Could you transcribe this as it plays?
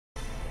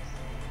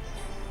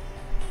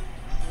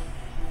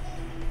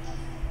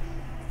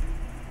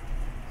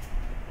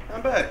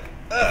I'm back.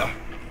 Ugh.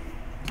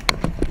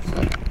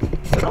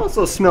 It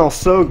also smells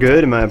so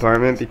good in my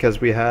apartment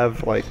because we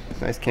have like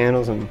nice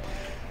candles and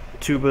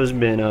Tuba's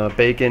been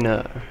baking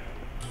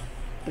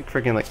like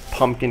freaking like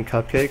pumpkin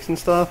cupcakes and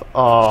stuff.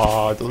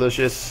 Oh,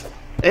 delicious.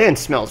 And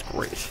smells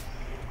great.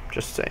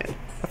 Just saying.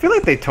 I feel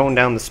like they toned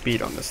down the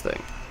speed on this thing.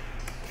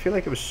 I feel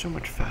like it was so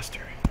much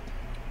faster.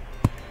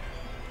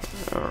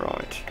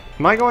 Alright.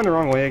 Am I going the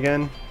wrong way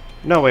again?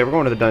 No, wait, we're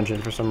going to the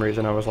dungeon for some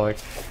reason. I was like,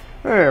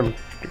 hey,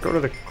 go to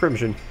the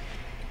Crimson.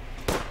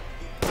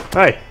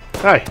 Hey,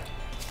 hey,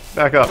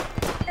 back up.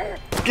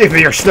 Give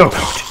me your snow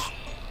cone.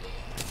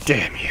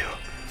 Damn you.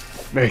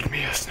 Make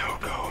me a snow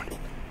cone.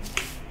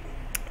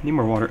 Need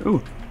more water.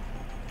 Ooh.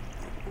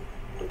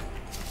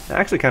 I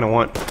actually kind of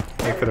want,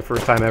 like for the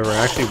first time ever, I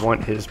actually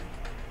want his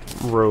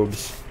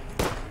robes.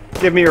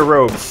 Give me your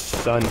robes,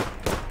 son.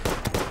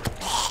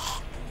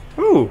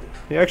 Ooh,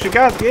 he actually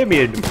gave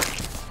me a...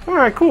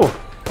 Alright, cool.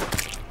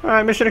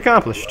 Alright, mission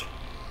accomplished.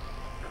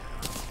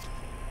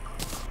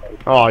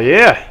 Oh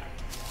yeah!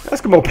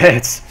 Eskimo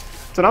pants!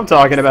 That's what I'm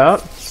talking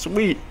about.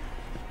 Sweet.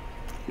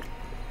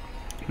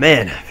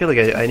 Man, I feel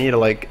like I need to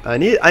like...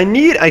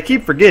 I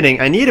keep forgetting,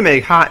 I need to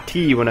make hot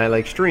tea when I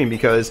like stream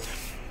because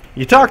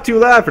you talk too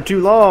loud for too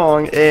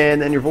long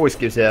and then your voice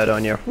gives out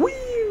on you.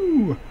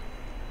 Woo!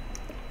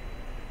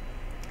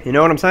 You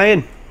know what I'm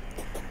saying?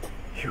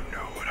 You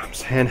know what I'm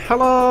saying.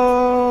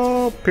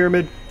 Hello,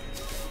 pyramid.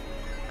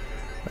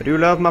 I do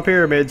love my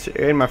pyramids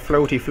and my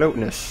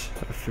floatiness.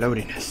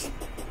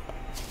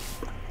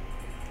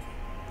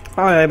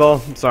 Hi, eyeball.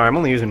 Sorry, I'm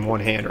only using one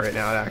hand right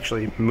now to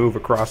actually move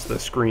across the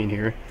screen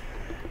here.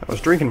 I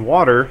was drinking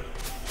water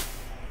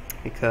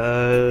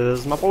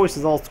because my voice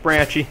is all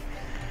scratchy.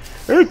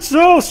 It's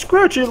all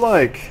scratchy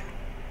like.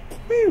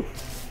 Whew.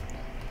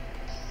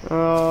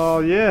 Oh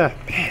yeah,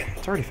 man,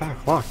 it's already 5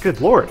 o'clock.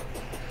 Good lord,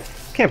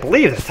 can't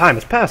believe the time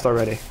has passed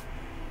already.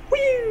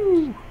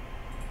 Woo!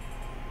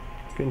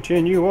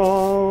 Continue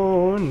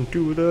on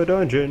to the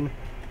dungeon.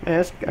 Man,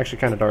 it's actually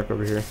kind of dark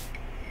over here.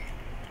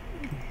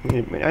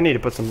 I need to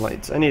put some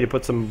lights. I need to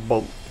put some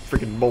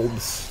freaking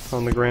bulbs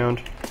on the ground.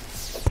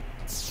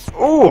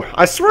 Oh,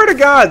 I swear to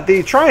God,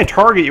 they try and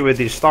target you with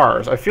these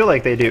stars. I feel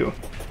like they do.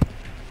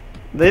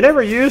 They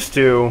never used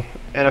to,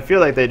 and I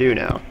feel like they do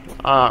now.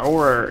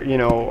 Or, you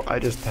know, I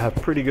just have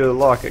pretty good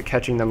luck at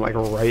catching them like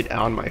right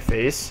on my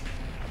face.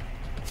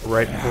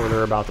 Right before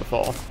they're about to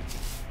fall.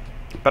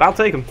 But I'll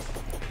take them.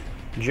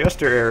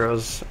 Jester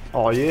arrows.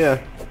 Oh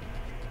yeah.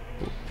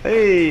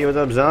 Hey, what's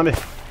up, zombie?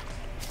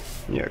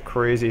 You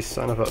crazy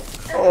son of a...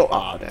 Oh,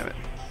 ah, damn it.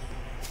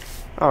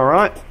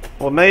 Alright.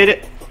 We made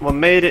it. We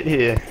made it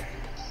here.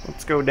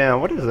 Let's go down.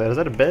 What is that? Is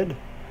that a bed?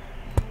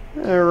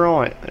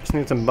 Alright. I just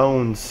need some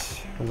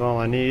bones. That's all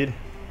I need.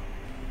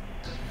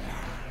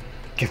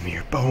 Give me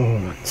your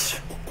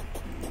bones.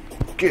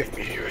 Give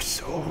me your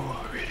soul,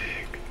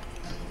 Riddick.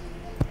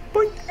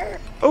 Boink.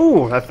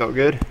 Oh, that felt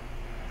good.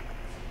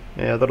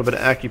 Yeah, a little bit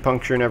of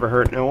acupuncture never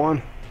hurt no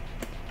one.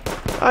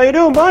 How you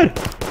doing, bud?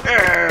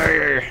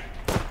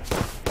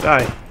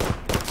 Die.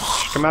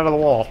 Come out of the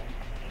wall.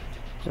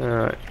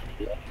 Alright.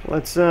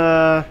 Let's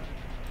put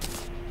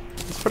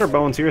our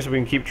bones here so we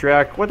can keep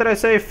track. What did I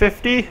say?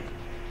 50? It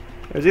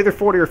was either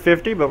 40 or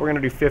 50, but we're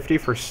gonna do 50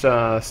 for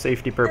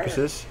safety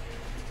purposes.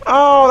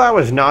 Oh, that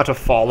was not a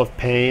fall of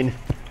pain.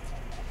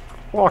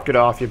 Walk it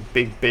off, you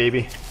big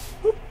baby.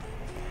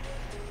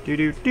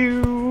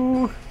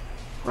 Do-do-do.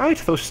 Right,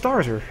 those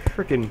stars are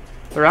freaking...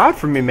 They're out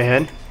for me,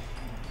 man.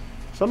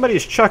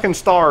 Somebody's chucking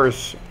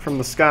stars from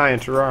the sky in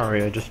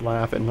Terraria, just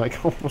laughing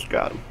like, almost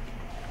got him.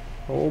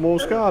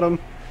 Almost got him.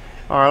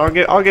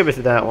 Alright, I'll give it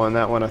to that one.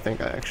 That one I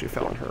think I actually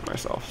fell and hurt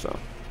myself, so...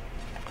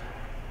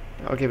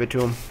 I'll give it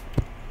to him.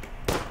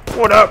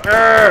 What up?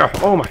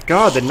 Oh my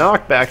god, the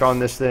knockback on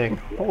this thing.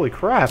 Holy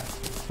crap.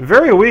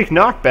 Very weak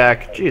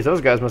knockback. Jeez,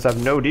 those guys must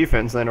have no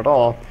defense then at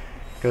all.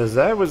 Because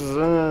that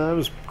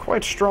was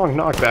quite strong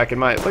knockback in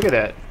my... Look at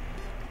that.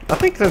 I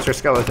think since they're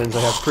skeletons,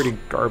 they have pretty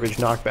garbage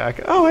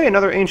knockback. Oh, hey,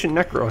 another ancient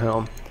NECRO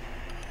helm.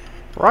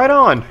 Right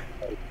on.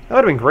 That would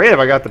have been great if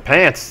I got the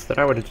pants. Then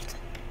I would have just...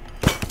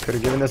 Could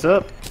have given this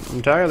up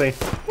entirely.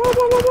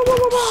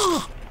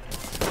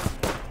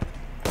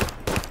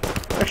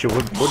 Actually,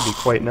 would be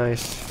quite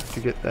nice to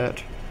get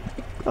that.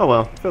 Oh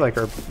well, I feel like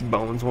our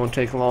bones won't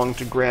take long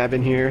to grab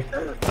in here.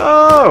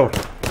 Oh!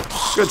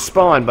 Good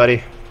spawn,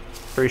 buddy.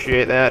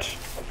 Appreciate that.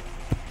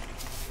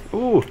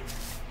 Ooh.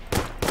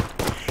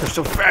 You're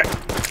so fat.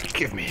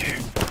 Give me here.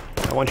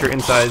 I want your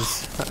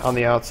insides on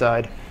the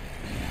outside.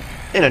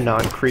 In a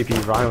non-creepy,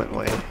 violent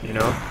way, you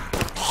know?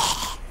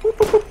 Boop,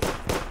 boop, boop.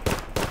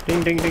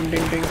 Ding, ding, ding,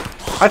 ding, ding.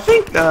 I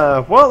think,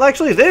 well,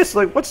 actually this,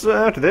 like, what's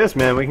after this,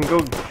 man? We can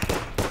go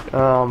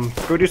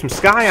do some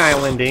sky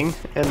islanding,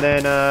 and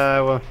then,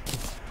 well,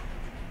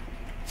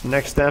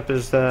 next step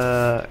is,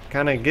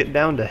 kind of get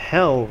down to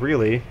hell,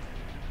 really,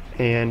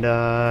 and,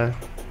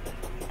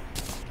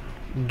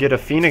 get a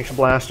Phoenix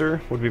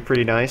Blaster, would be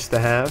pretty nice to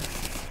have.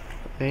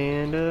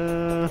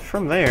 And,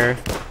 from there,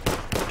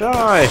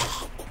 die!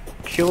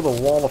 Kill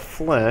the wall of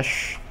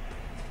flesh.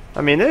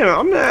 I mean,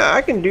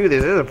 I can do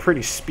this. This is a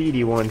pretty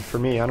speedy one for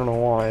me. I don't know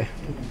why.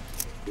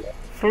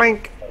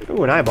 Flank.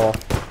 Ooh, an eyeball.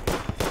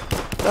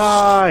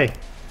 Die.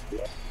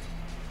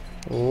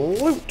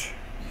 Loot.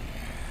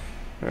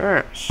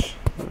 Alright.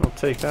 I'll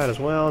take that as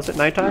well. Is it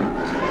nighttime?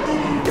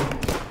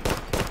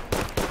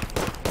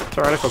 It's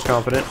alright, I feel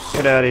confident.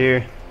 Get out of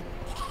here.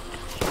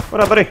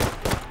 What up, buddy?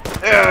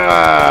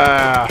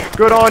 Yeah.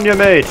 Good on you,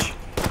 mate.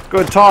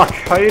 Good talk.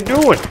 How you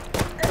doing?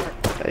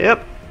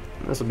 Yep.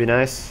 This will be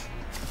nice.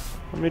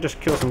 Let me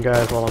just kill some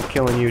guys while I'm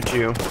killing you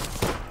too.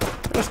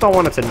 I just don't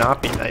want it to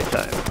not be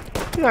nighttime.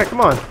 Yeah,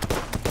 come on.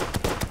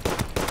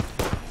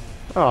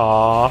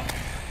 Aww.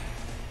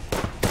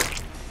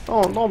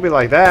 Don't be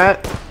like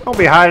that. Don't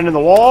be hiding in the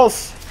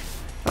walls.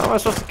 How am I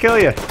supposed to kill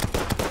you?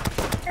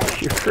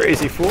 You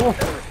crazy fool.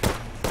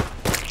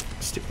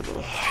 Stupid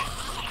little...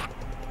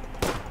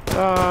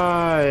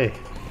 Die.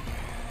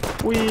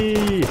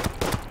 Whee.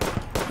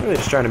 I'm really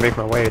just trying to make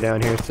my way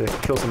down here to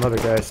kill some other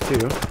guys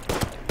too.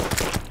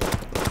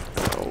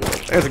 Oh,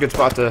 there's a good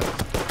spot to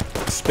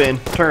spin.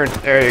 Turn.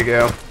 There you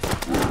go.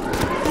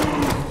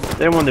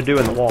 They don't want to do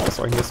in the wall,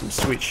 so I can get some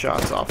sweet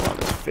shots off on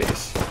his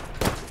face.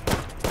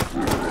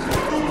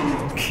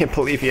 Can't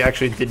believe he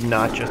actually did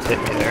not just hit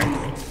me there.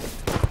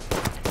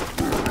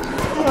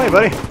 Hi,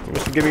 buddy.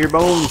 Just give me your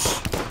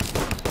bones.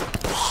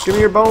 Give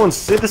me your bones.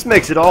 See, this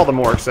makes it all the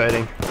more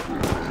exciting.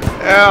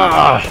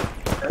 Ah!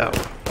 Oh.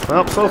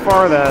 Well, so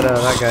far that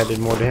guy did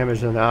more damage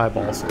than the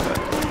eyeballs. But...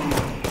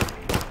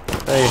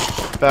 Hey,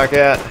 back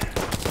at.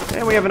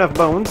 And we have enough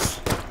bones.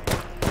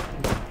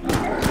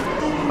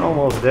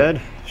 Almost dead.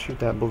 Shoot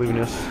that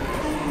blueness.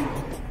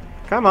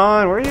 Come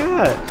on, where you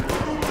at?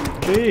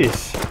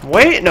 Jeez. I'm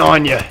waiting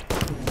on you.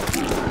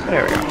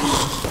 There we go.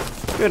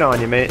 Good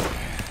on you, mate.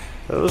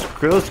 Those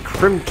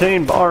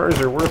crimtane bars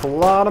are worth a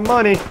lot of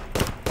money.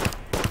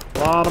 A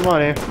lot of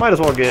money. Might as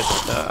well get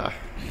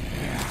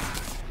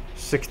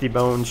 60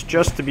 bones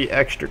just to be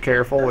extra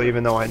careful,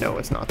 even though I know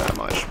it's not that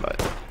much, but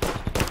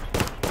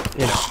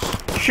you know,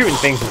 shooting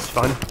things is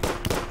fun.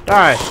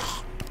 Die.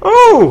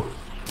 Oh!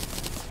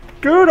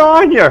 Good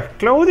on you!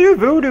 Clothe your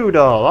voodoo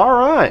doll.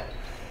 Alright.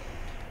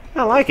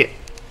 I like it.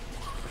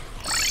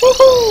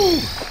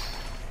 Woohoo!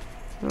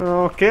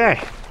 Okay.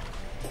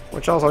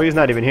 Which also, he's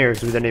not even here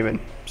because we didn't even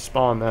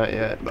spawn that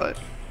yet, but...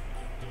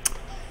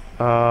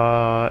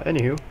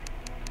 anywho.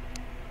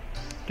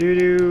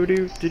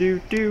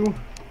 Do-do-do-do-do-do.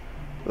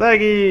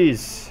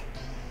 Leggies!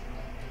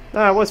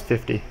 Ah, it was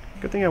 50.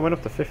 Good thing I went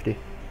up to 50.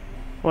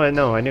 Well,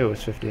 no, I knew it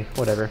was 50.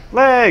 Whatever.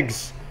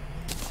 Legs!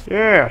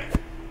 Yeah!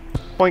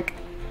 Boink.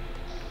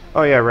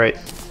 Oh, yeah, right.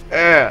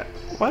 Yeah.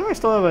 Why do I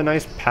still have a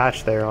nice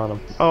patch there on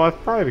him? Oh, it's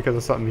probably because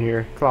of something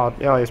here. Cloud.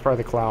 Yeah, it's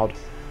probably the cloud.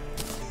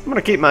 I'm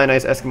gonna keep my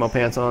nice Eskimo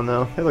pants on,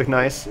 though. They look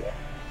nice.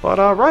 But,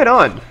 right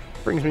on!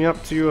 Brings me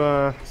up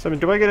to, 7.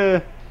 Do I get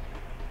a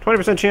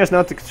 20% chance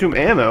not to consume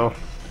ammo?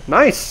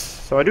 Nice!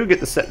 So I do get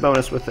the set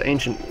bonus with the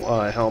ancient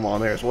helm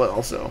on there as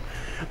well, so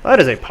that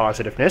is a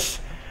positiveness.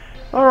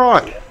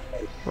 Alright.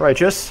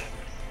 Righteous.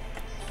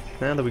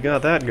 Now that we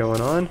got that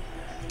going on,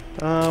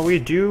 we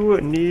do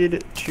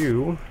need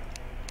to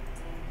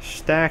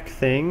stack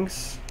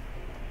things.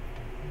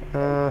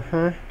 Don't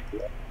have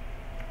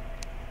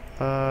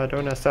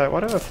that. Why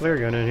do I have a flare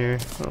gun in here?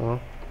 Oh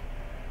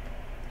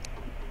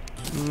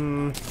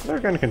well. Flare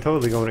gun can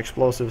totally go in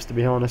explosives, to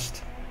be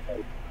honest.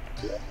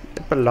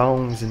 It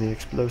belongs in the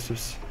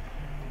explosives.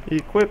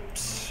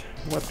 Equips,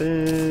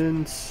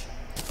 weapons,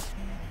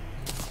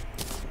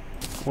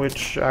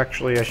 which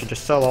actually I should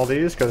just sell all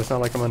these because it's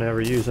not like I'm gonna ever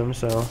use them.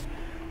 So,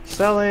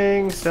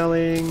 selling.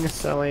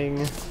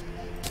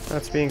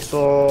 That's being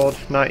sold.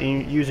 Not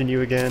using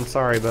you again.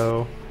 Sorry,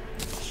 Bo.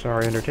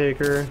 Sorry,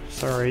 Undertaker.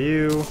 Sorry,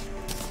 you.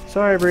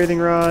 Sorry, Breathing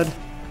Rod.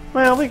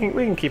 Well, we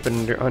can keep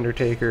an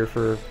Undertaker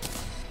for,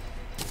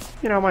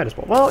 you know, might as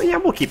well. Well, yeah,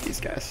 we'll keep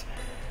these guys.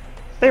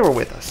 They were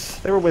with us.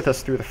 They were with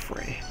us through the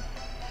fray.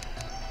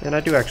 And I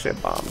do actually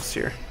have bombs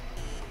here.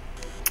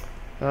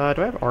 Do I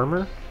have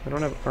armor? I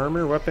don't have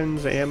armor,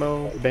 weapons,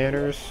 ammo,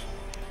 banners.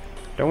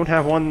 Don't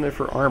have one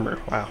for armor.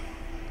 Wow.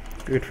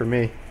 Good for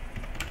me.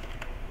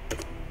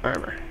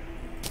 Armor.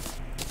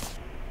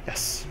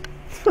 Yes.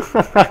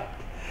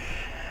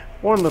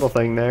 One little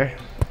thing there.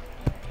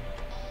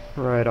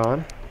 Right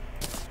on.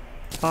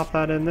 Pop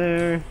that in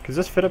there. Does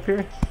this fit up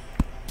here?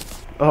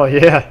 Oh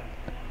yeah.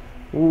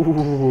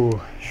 Ooh,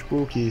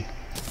 spooky.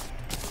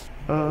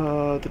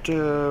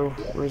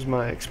 Where's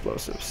my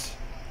explosives?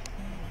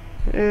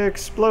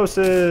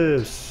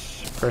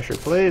 Explosives! Pressure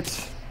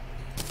plates.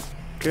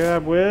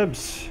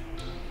 Cobwebs.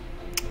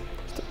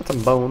 Still got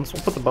some bones.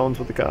 We'll put the bones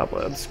with the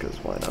cobwebs, because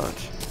why not?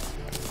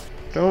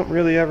 Don't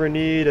really ever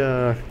need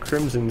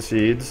crimson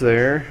seeds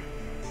there.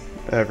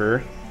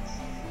 Ever.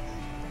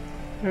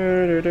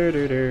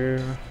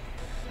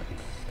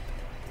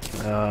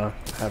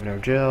 Have no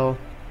gel.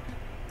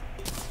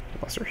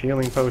 Lesser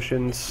healing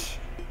potions.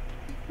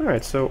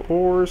 Alright, so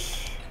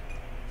ores.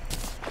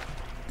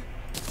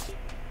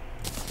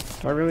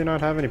 Do I really not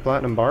have any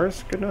platinum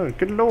bars? Good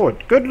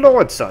lord. Good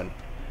lord, son!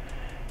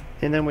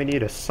 And then we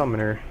need a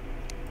summoner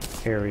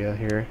area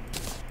here.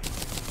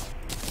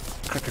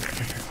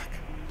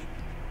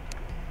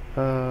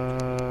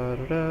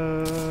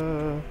 Da-da.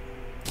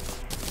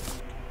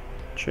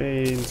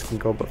 Chains can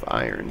go above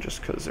iron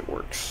just because it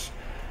works.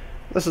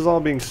 This is all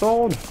being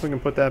sold. We can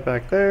put that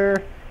back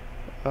there.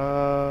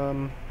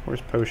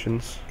 Where's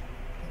potions?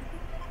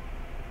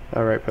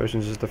 Alright,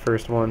 potions is the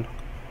first one.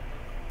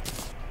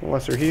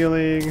 Lesser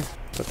healing.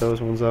 Put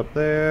those ones up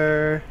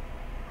there.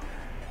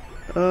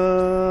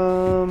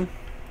 And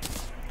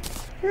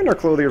our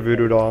clothier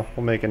voodoo doll.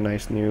 We'll make a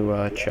nice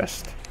new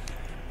chest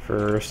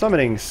for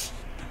summonings.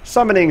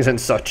 Summonings and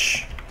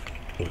such.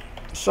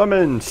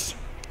 Summons.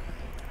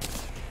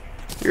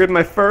 Here's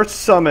my first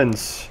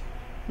summons.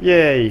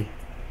 Yay.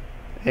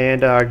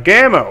 And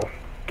Gammo.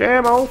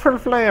 Gammo for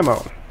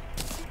Flammo.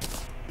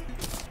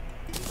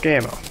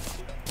 Gammo.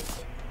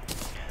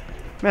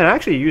 Man, I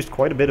actually used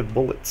quite a bit of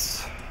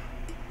bullets.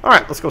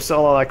 Alright, let's go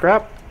sell all that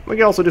crap. We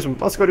can also do some,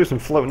 let's go do some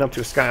floating up to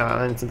a sky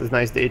island since it's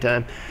nice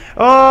daytime.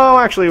 Oh,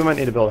 actually we might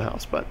need to build a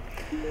house, but...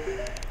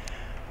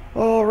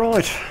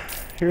 Alright.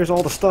 Here's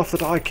all the stuff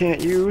that I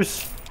can't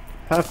use.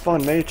 Have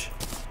fun, mate.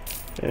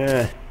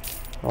 Yeah.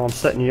 Oh, I'm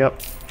setting you up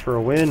for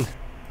a win.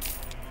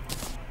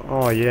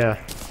 Oh, yeah.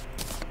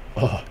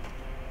 Oh.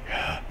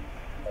 Yeah.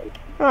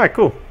 Alright,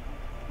 cool.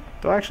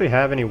 Do I actually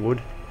have any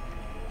wood?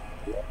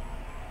 I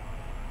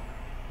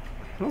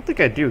don't think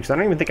I do, because I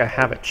don't even think I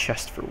have a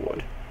chest for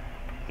wood.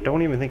 I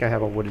don't even think I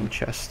have a wooden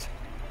chest.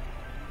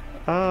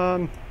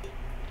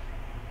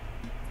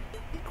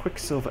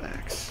 Quicksilver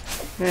axe.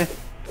 Eh,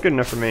 good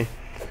enough for me.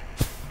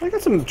 I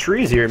got some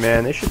trees here,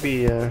 man. They should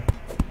be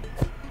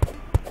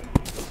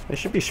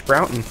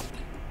sprouting.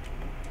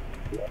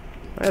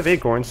 I have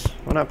acorns.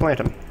 Why not plant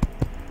them?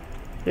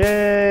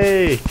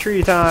 Yay!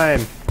 Tree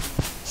time!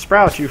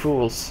 Sprout, you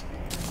fools!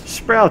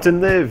 Sprout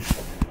and live!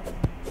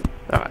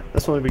 Alright,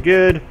 this one will be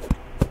good.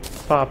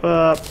 Pop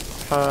up.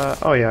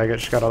 Oh yeah, I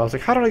just got all. I was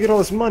like, how did I get all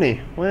this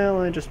money?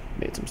 Well, I just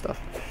made some stuff.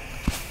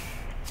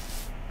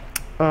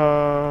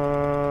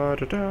 I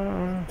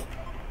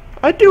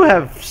do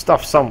have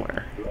stuff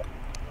somewhere.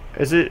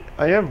 Is it?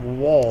 I have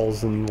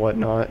walls and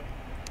whatnot.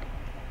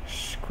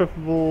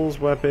 Equipables,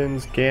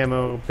 weapons,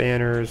 gammo,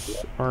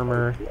 banners,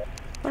 armor.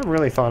 I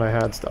really thought I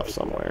had stuff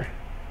somewhere.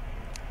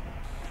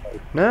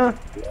 Nah.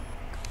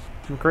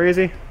 I'm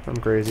crazy? I'm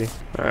crazy.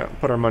 Alright,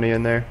 put our money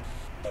in there.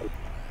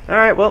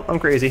 Alright, well, I'm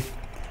crazy.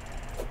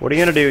 What are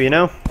you gonna do, you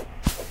know?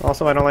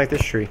 Also, I don't like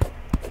this tree.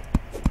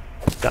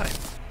 Die.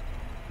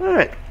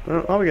 Alright,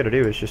 well, all we gotta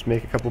do is just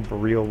make a couple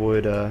burreel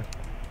wood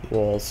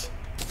walls.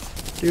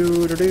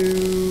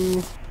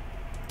 Doo-doo-doo.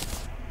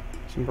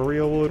 Some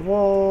burreel wood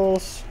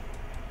walls.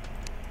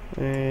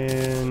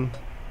 And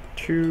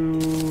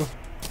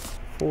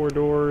 4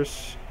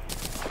 doors.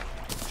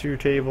 2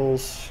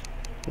 tables.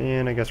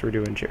 And I guess we're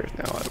doing chairs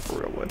now out of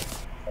burreel wood.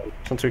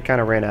 Since we kind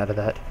of ran out of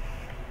that.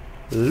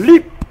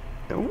 Leap!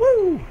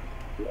 Woo!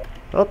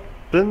 Up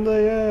in the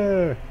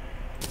air!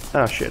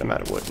 Oh shit, I'm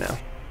out of wood now.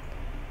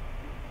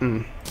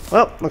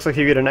 Well, looks like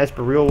you get a nice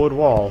burreel wood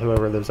wall,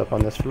 whoever lives up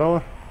on this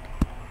floor.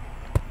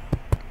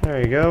 There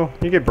you go.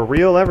 You get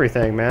burreel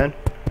everything, man.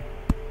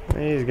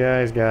 These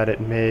guys got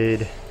it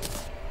made.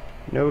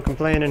 No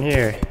complaining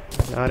here.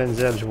 Not in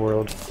Zeb's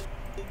world.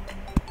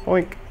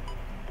 Oink.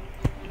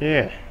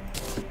 Yeah.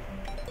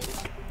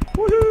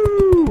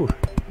 Woohoo!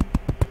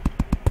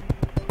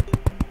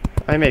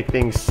 I make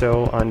things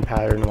so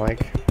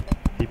unpattern-like.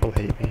 People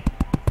hate me.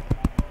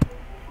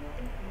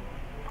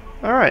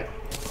 Alright.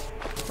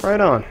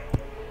 Right on.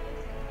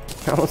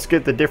 Now let's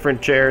get the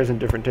different chairs and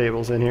different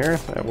tables in here.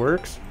 That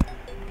works.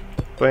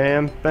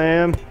 Bam,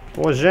 bam,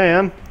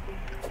 wajam.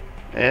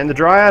 And the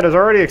Dryad has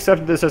already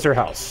accepted this as her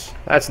house.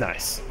 That's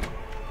nice.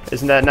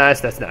 Isn't that nice?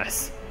 That's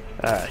nice.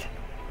 Alright.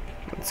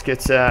 Let's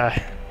get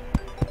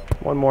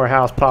one more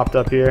house popped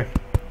up here.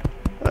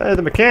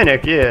 The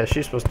mechanic, yeah,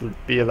 she's supposed to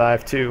be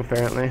alive too,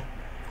 apparently.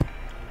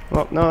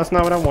 Well, no, that's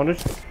not what I wanted.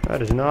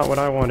 That is not what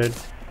I wanted.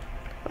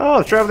 Oh,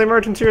 the traveling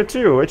merchant's here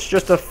too. It's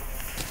just a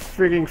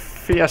freaking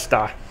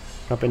fiesta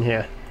up in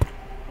here.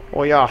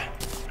 Oh yeah.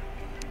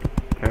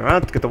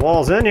 Alright, let's get the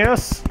walls in,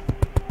 yes.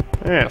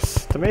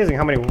 Yes, it's amazing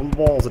how many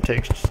walls it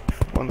takes just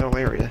for one little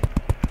area.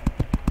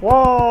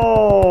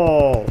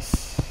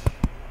 Walls!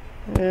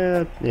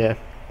 Yeah, yeah.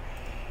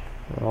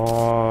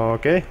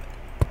 Okay.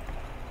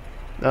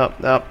 Oh,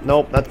 no,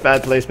 nope, that's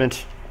bad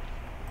placement.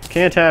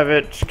 Can't have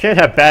it. Can't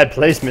have bad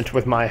placement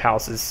with my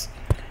houses.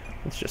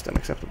 It's just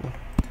unacceptable.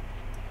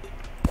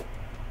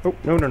 Oh,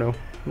 no, no, no.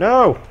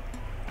 No!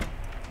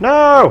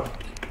 No!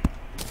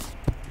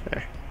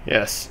 There.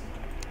 Yes.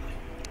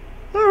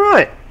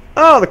 Alright.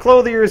 Oh, the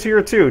clothier is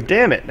here too.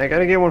 Damn it. I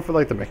gotta get one for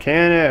like the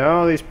mechanic.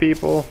 All these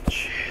people.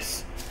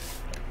 Jeez.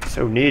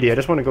 So needy. I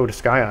just want to go to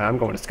Sky Island. I'm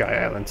going to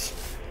Sky Islands.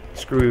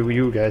 Screw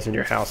you guys in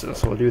your houses.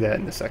 So we'll do that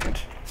in a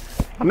second.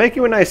 I'll make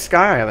you a nice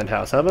Sky Island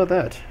house. How about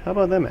that? How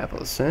about them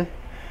apples, huh?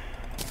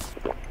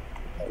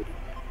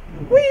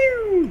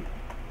 Woo!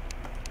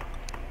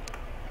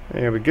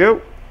 There we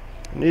go.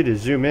 I need to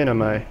zoom in on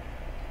my...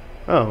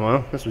 Oh,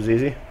 well, this was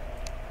easy.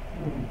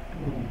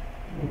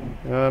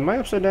 Am I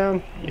upside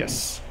down?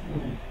 Yes.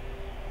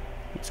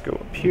 Let's go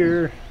up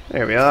here.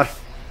 There we are.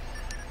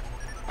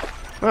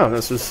 Oh,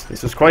 this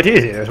is quite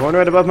easy. There's one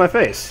right above my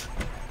face.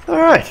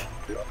 Alright.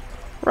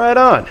 Right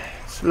on.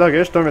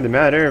 Sluggish, don't really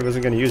matter. I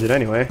wasn't going to use it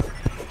anyway.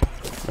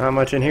 Not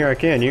much in here I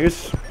can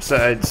use,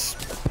 besides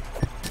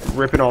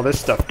ripping all this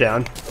stuff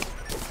down.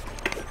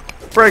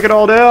 Break it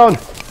all down!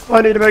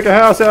 I need to make a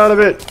house out of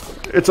it!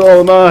 It's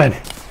all mine!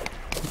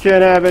 You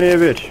can't have any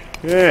of it.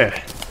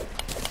 Yeah.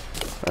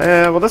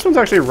 Well, this one's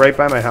actually right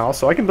by my house,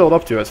 so I can build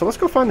up to it. So let's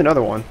go find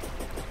another one.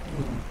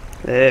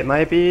 It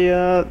might be,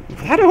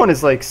 that one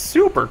is, like,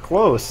 super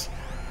close.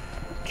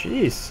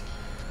 Jeez.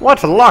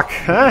 What luck,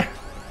 huh?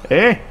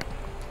 Eh?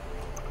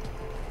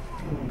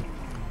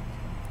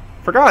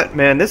 Forgot,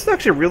 man. This is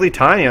actually really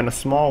tiny on a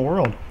small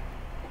world.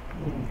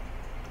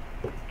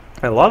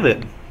 I love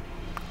it.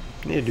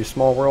 I need to do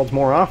small worlds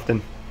more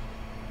often.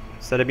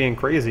 Instead of being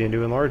crazy and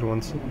doing large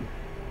ones.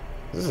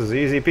 This is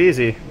easy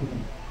peasy.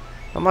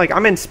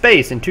 I'm in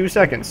space in 2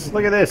 seconds.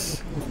 Look at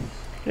this.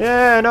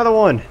 Yeah, another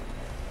one.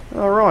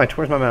 Alright,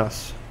 where's my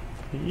mouse?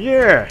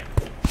 Yeah!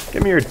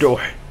 Give me your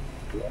door.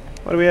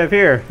 What do we have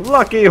here?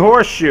 Lucky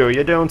horseshoe,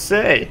 you don't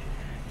say.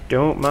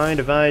 Don't mind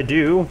if I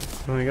do.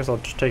 Well, I guess I'll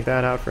just take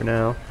that out for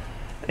now.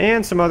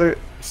 And some other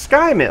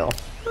sky mill.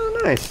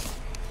 Oh, nice.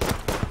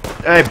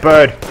 Hey,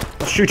 bird.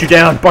 I'll shoot you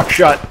down.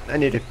 Buckshot. I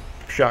need a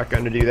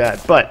shotgun to do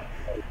that, but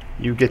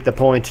you get the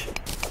point.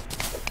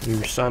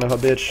 You son of a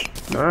bitch.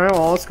 Alright,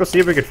 well, let's go see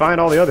if we can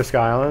find all the other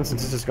sky islands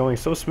since this is going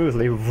so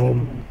smoothly.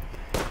 Vroom.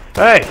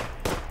 Hey!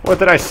 What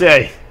did I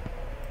say?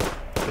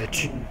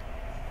 Bitch.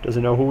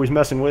 Doesn't know who he's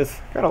messing with.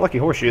 Got a lucky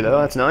horseshoe, though.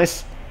 That's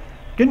nice.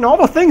 Getting all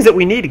the things that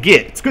we need to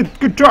get. It's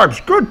good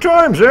times. Good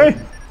times, eh?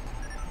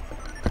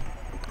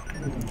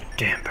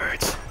 Damn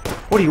birds.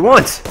 What do you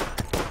want?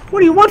 What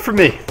do you want from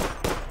me?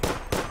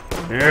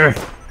 Here.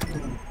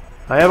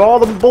 I have all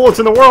the bullets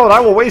in the world. I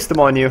will waste them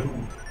on you.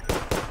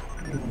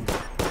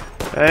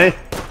 Hey.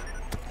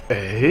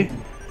 Hey.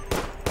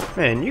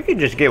 Man, you can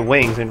just get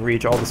wings and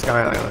reach all the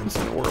sky islands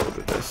in the world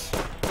with this.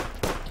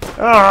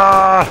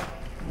 Ah!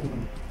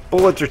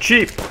 Bullets are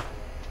cheap.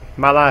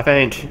 My life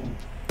ain't.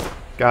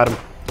 Got him.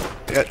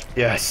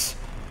 Yes.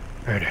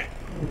 Murder.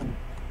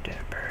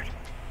 Damn bird.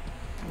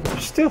 You're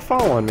still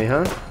following me,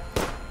 huh?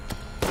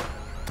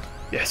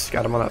 Yes,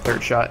 got him on that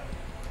third shot.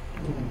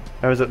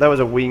 That was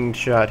a winged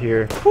shot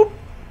here. Whoop.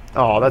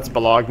 Oh, that's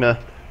Bologna.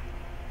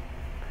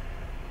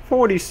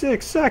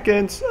 46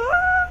 seconds.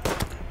 Ah!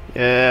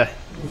 Yeah.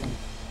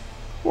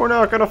 We're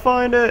not gonna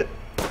find it.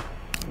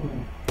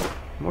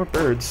 More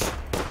birds.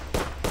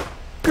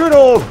 Good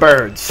old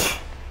birds.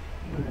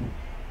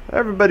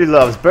 Everybody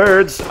loves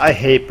birds. I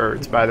hate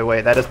birds, by the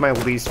way. That is my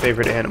least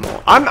favorite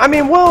animal. I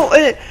mean, well,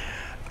 I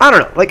don't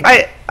know. Like,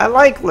 I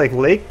like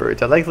lake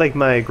birds. I like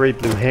my great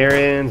blue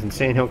herons and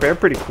sandhill crane. They're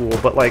pretty cool.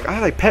 But like,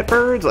 I like pet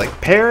birds, like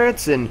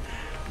parrots and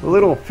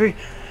little.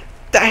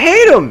 I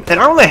hate them, and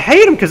I only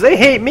hate them because they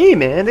hate me,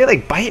 man. They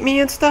like bite me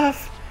and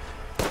stuff.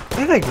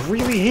 They like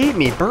really hate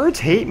me. Birds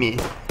hate me.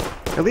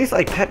 At least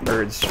like pet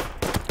birds.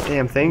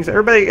 Damn things.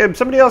 Everybody,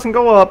 somebody else can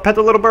go up, pet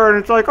the little bird,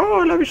 and it's like,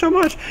 oh, I love you so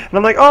much. And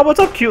I'm like, oh,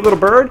 what's up, cute little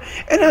bird?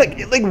 And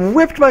it like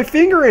ripped my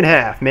finger in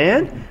half,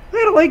 man. I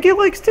had to like get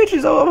like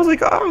stitches. I was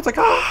like,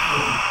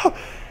 oh,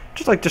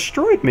 just like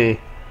destroyed me.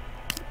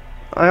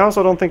 I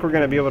also don't think we're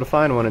gonna be able to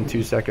find one in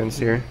 2 seconds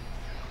here.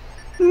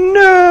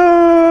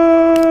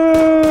 No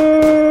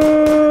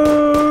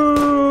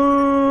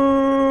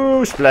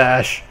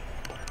splash.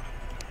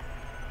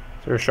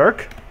 Is there a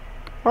shark?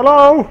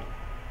 Hello?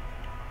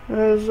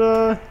 There's,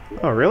 oh,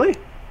 really?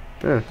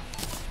 Yeah.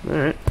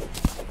 Alright.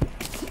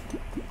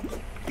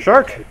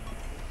 Shark?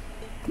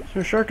 Is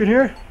there a shark in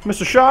here?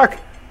 Mr. Shark?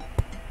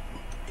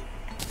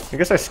 I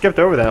guess I skipped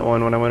over that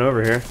one when I went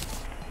over here.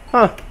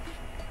 Huh.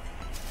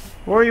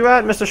 Where are you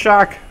at, Mr.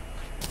 Shark?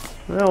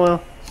 Oh,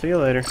 well. See you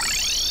later.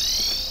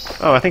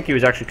 Oh, I think he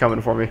was actually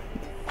coming for me.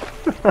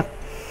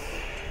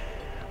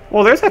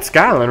 Well, there's that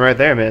sky island right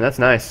there, man. That's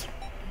nice.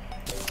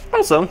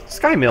 Also,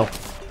 sky mill.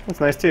 That's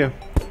nice, too.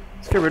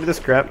 Let's get rid of this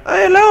crap.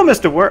 Hey, hello,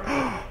 Mr. Worm.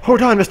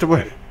 Hold on, Mr.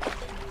 Worm.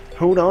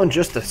 Hold on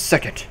just a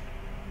second.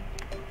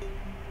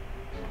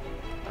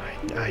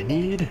 I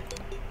need...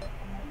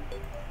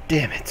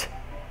 Damn it.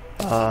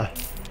 Here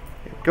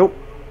we go.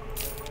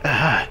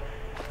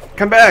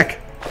 Come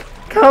back.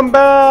 Come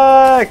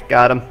back.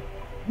 Got him.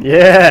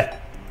 Yeah.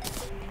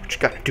 What you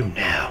gotta do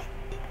now?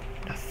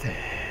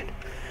 Nothing.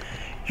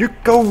 You're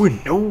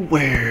going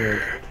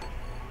nowhere.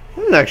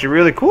 This is actually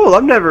really cool.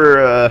 I've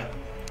never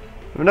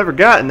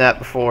gotten that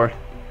before.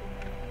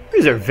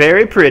 These are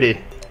very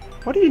pretty.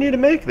 What do you need to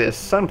make this?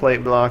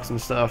 Sunplate blocks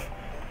and stuff.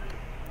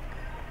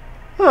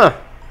 Huh.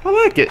 I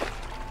like it.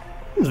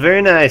 It's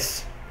very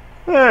nice.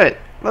 Alright.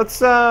 Let's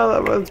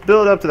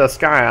build up to the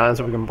sky island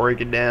so we can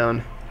break it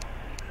down.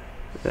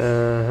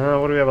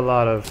 What do we have a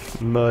lot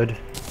of? Mud.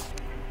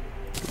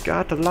 We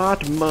got a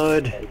lot of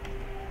mud.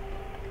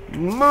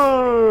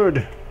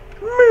 Mud!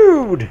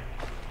 Mood!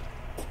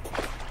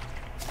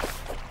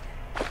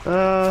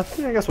 Yeah,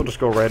 I guess we'll just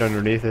go right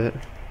underneath it.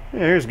 Yeah,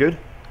 here's good.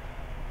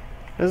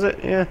 Is it?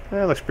 Yeah,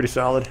 that looks pretty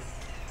solid.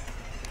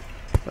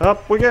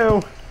 Up we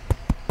go.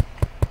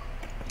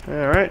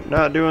 Alright,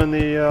 not doing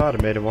the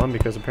automated one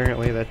because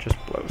apparently that just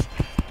blows.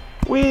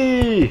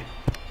 Whee!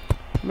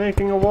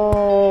 Making a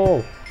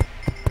wall!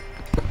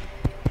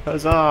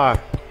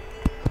 Huzzah!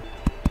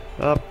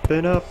 Up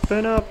and up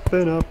and up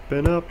and up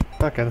and up.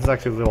 Okay, that's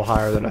actually a little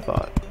higher than I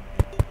thought.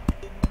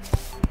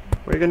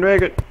 We can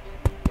make it!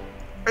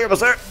 Are you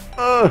almost there?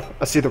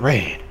 I see the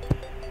rain.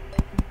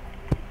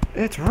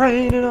 It's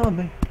raining on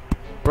me.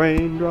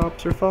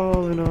 Raindrops are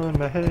falling on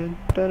my head.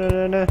 Da -da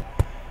 -da -da.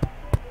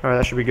 Alright,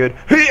 that should be good.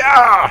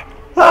 Ah!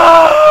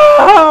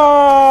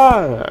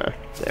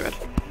 Damn it.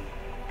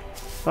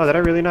 Oh, did I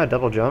really not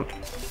double jump?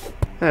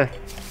 Heh.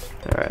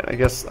 Alright, I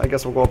guess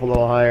we'll go up a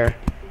little higher.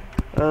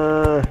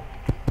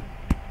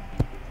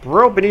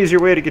 Rope an easier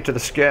way to get to the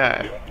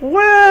sky.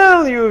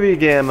 Well, UV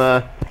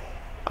Gamma,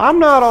 I'm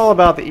not all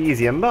about the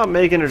easy. I'm about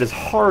making it as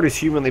hard as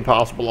humanly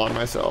possible on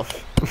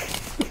myself.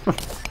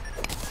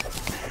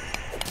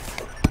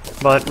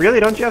 But really,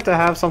 don't you have to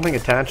have something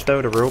attached,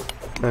 though, to rope?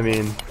 I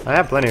mean, I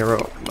have plenty of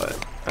rope, but...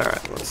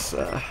 Alright, let's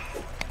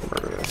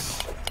murder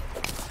this.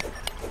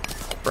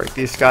 Break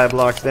these sky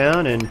blocks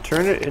down and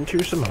turn it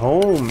into some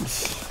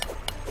homes.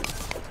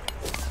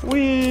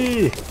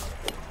 Whee!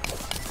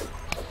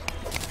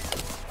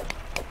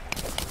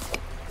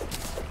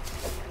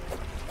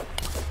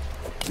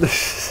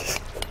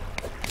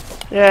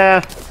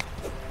 Yeah,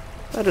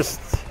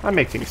 I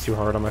make things too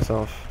hard on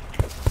myself.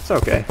 It's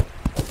okay.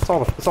 It's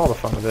all the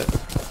fun of it.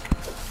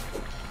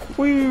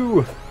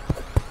 Woo!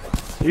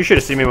 You should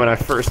have seen me when I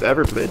first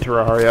ever played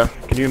Terraria.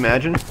 Can you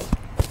imagine?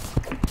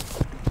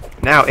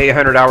 Now,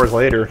 800 hours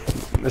later,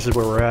 this is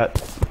where we're at.